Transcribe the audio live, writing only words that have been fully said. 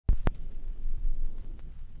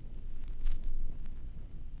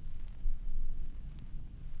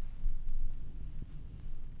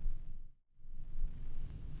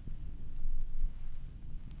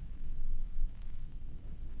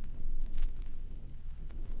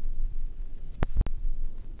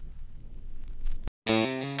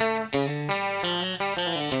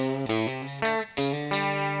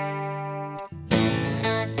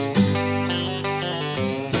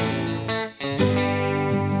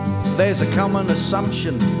There's a common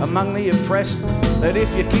assumption among the oppressed that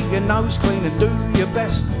if you keep your nose clean and do your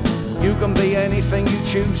best, you can be anything you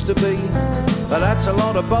choose to be. But that's a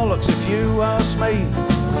lot of bollocks if you ask me.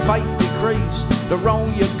 Fate decrees the role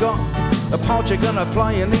you got, the part you're gonna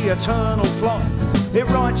play in the eternal plot. It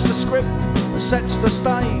writes the script, sets the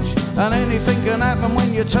stage, and anything can happen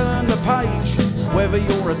when you turn the page. Whether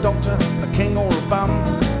you're a doctor, a king or a bum,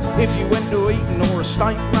 if you went to Eton or a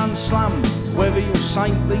state-run slum, whether you're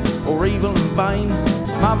saintly or evil and vain,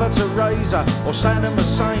 Mother Teresa or Saddam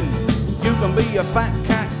Hussein, you can be a fat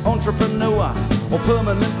cat entrepreneur or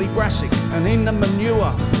permanently brassic and in the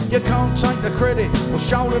manure. You can't take the credit or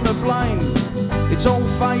shoulder the blame. It's all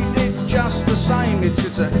fated just the same.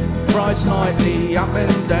 It's a price nightly up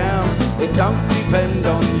and down. It don't depend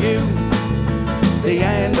on you. The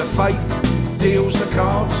hand of fate deals the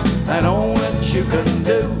cards, and all that you can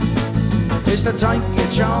do is to take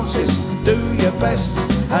your chances, do your best,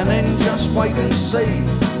 and then just wait and see.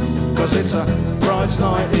 Cause it's a bride's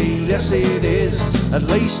nightie, yes it is. At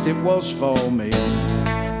least it was for me.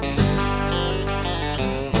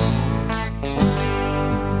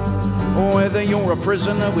 Whether you're a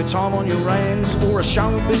prisoner with time on your hands or a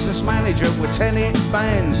show business manager with 10-hit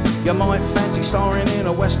bands, you might fancy starring in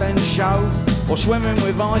a West End show or swimming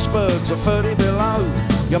with icebergs at 30 below.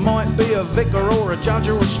 You might be a vicar or a judge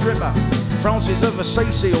or a stripper, Francis of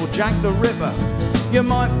Assisi or Jack the Ripper. You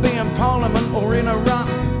might be in Parliament or in a rut,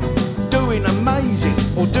 doing amazing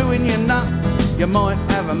or doing your nut. You might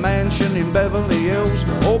have a mansion in Beverly Hills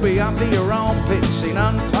or be up to your armpits in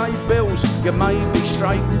unpaid bills. You may be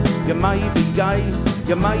straight, you may be gay,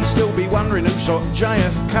 you may still be wondering who shot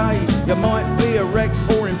JFK. You might be a wreck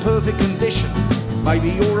or in perfect condition, maybe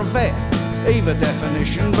you're a vet, either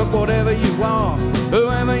definition. But whatever you are,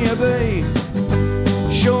 whoever you be,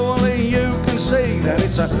 surely you can see that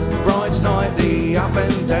it's a bride's nightie up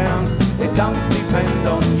and down. It don't depend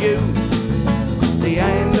on you. The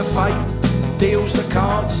hand of fate deals the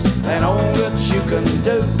cards, and all that you can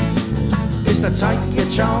do is to take your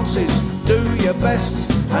chances, do your best,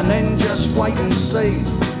 and then just wait and see.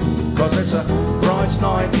 Cause it's a bride's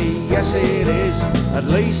nightie, yes it is. At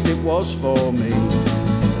least it was for me.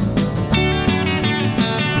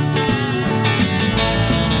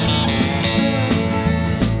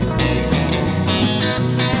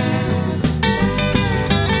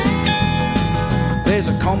 There's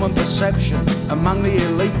a common perception among the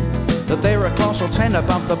elite that they're a class or 10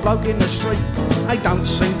 above the bloke in the street. They don't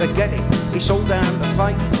seem to get it, it's all down to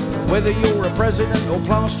fate. Whether you're a president or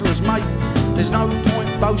plasterer's mate, there's no point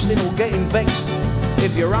boasting or getting vexed.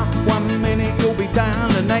 If you're up 1 minute, you'll be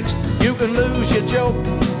down the next. You can lose your job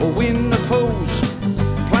or win the pools.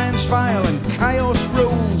 Plans fail and chaos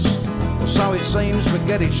rules, or so it seems, but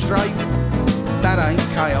get it straight. That ain't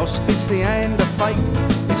chaos, it's the hand of fate.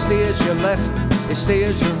 It steers you left, it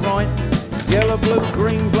steers you right. Yellow, blue,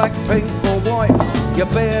 green, black, pink or white. You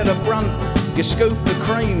bear the brunt, you scoop the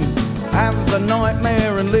cream. Have the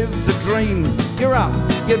nightmare and live the dream. You're up,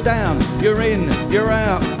 you're down, you're in, you're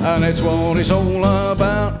out, and it's what it's all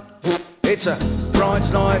about. It's a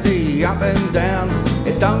bride's nightie up and down.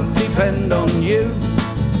 It don't depend on you.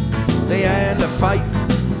 The hand of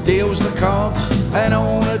fate deals the cards, and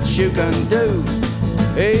all that you can do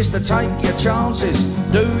is to take your chances,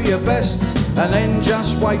 do your best, and then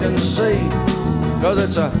just wait and see. Cause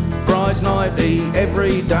it's a bride's nightie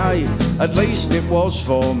every day. At least it was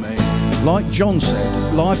for me. Like John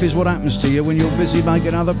said, life is what happens to you when you're busy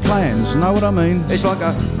making other plans. Know what I mean? It's like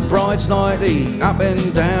a bride's nightie up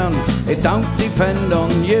and down. It don't depend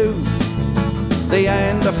on you. The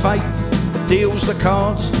hand of fate deals the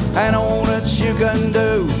cards, and all that you can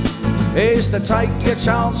do is to take your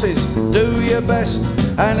chances, do your best,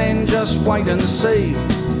 and then just wait and see.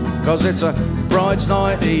 Cause it's a bride's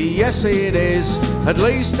nightie, yes it is. At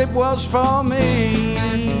least it was for me.